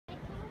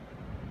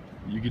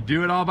You can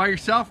do it all by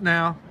yourself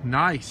now.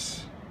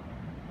 Nice.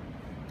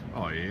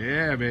 Oh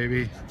yeah,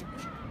 baby.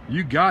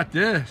 You got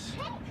this.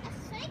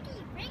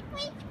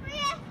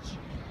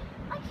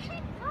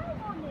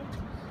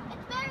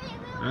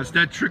 That's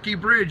that tricky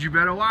bridge. You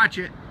better watch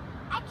it.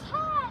 I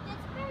can't.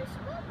 It's very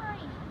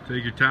slippery.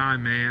 Take your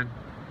time, man.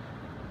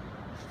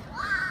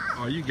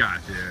 Oh, you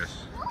got this.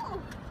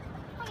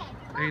 Okay.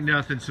 Ain't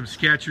nothing some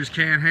Skechers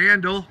can't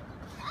handle.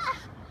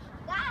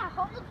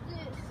 Hold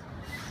this.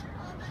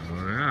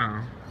 Oh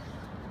yeah.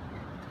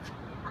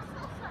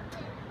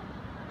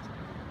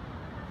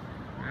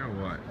 Now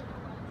what?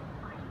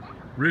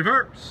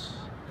 Reverse.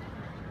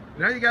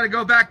 Now you got to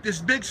go back this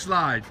big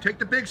slide. Take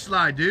the big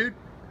slide, dude.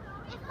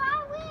 If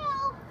I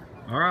will.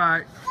 All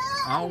right.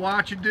 I'll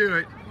watch you do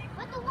it.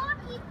 But the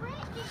walkie bridge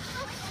is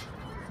so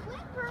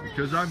slippery.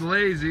 Because I'm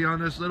lazy on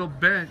this little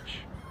bench.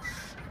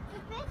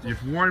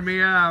 You've worn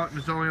me out and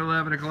it's only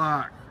 11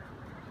 o'clock.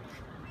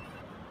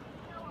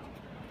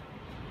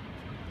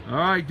 All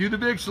right, do the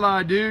big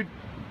slide, dude.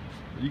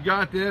 You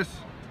got this.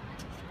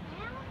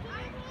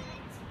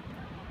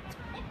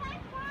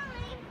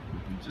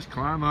 Just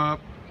climb up.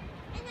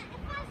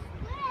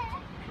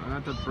 Try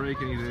not to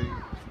break anything.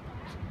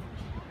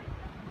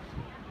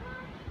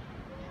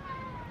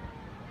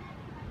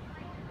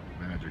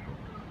 Magical.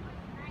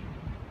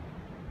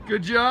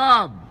 Good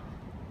job.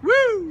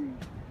 Woo!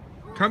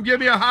 Come give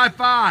me a high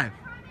five.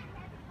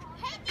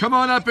 Come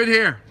on up in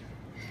here.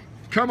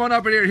 Come on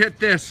up in here and hit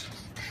this.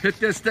 Hit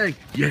this thing.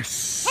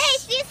 Yes.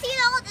 Hey, do you see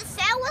all the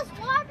sand was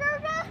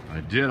water? I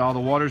did. All the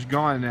water's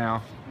gone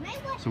now.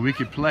 So we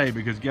could play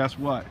because guess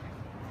what?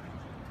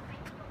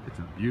 It's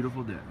a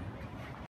beautiful day.